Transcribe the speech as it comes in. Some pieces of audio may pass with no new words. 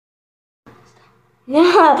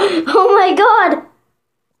Yeah. Oh my god.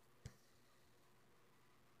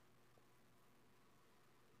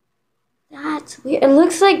 That's weird. It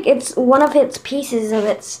looks like it's one of its pieces of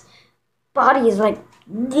its body is like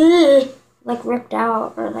ripped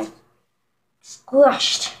out or like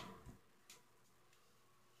squished.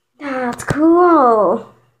 That's cool.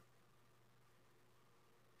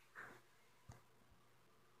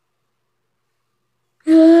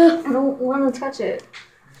 I don't want to touch it.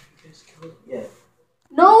 Yeah.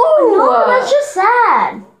 No, that's just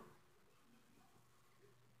sad.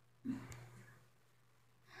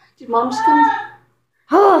 Did mom just come?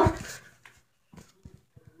 Oh.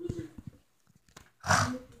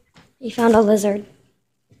 You found a lizard.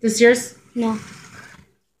 This yours? No.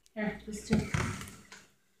 Here, this too.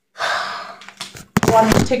 One,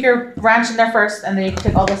 take your ranch in there first, and then you can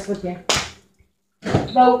take all this with you.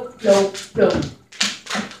 No.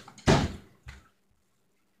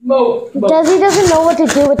 Desi doesn't know what to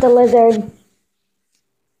do with the lizard.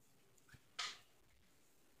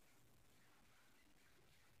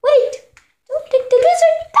 Wait! Don't take the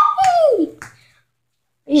lizard! No!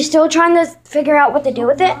 Are you still trying to figure out what to do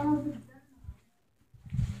with it?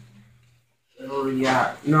 Oh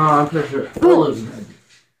yeah. No, I'm pretty sure. All of them.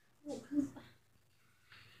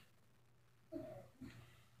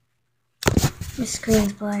 My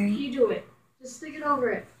screen's blurry. You do it. Just stick it over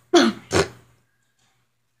it.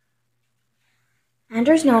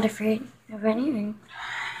 Andrew's not afraid of anything.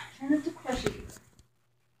 Try not to crush it.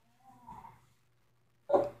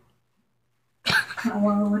 I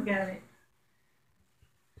want to look at it.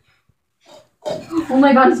 Oh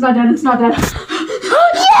my god, it's not dead. It's not dead. Yay!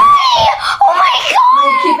 Oh my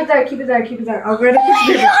god! No, keep it there. I'll grab it. Oh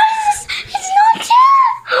my god! It's not dead!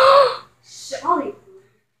 Shit, Ollie.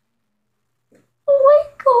 Oh my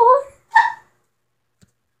god!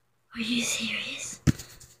 Are you serious?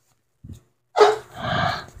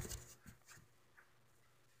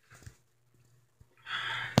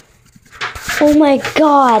 Oh my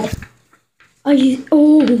god! Are you?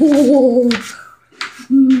 Oh! It's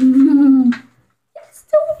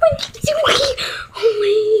so much.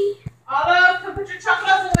 Oh Olive, come put your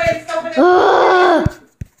chocolates away. It's so my!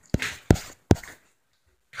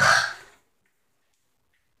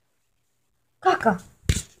 Caca.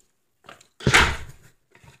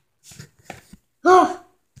 Oh.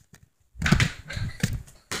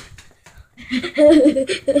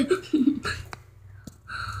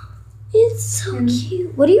 It's so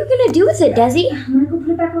cute. What are you gonna do with it, Desi? I'm gonna go put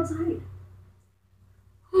it back outside.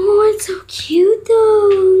 Oh, it's so cute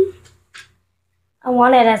though. I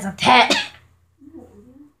want it as a pet.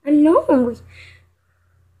 I know. But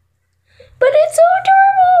it's so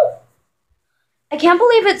adorable. I can't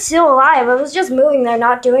believe it's still alive. It was just moving there,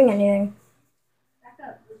 not doing anything. Back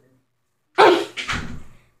up.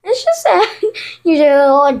 It's just sad. You just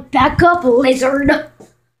like back up, lizard. Oh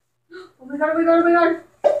my god.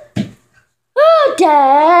 Oh,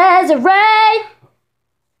 Desiree.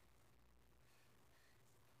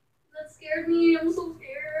 That scared me. I'm so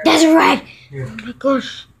scared. Desiree. Here. Oh my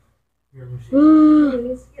gosh. Here, let me see. I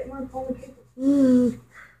need to get my phone paper.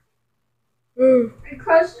 No, I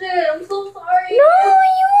crushed it. I'm so sorry. you. Oh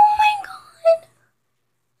my god.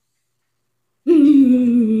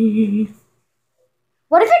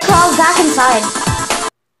 What if it crawls back inside?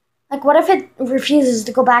 Like, what if it refuses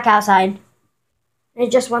to go back outside?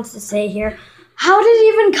 It just wants to stay here. How did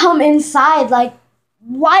it even come inside? Like,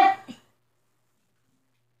 what?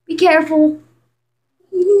 Be careful.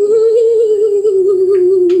 I'm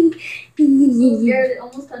so scared. It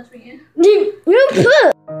almost touched me.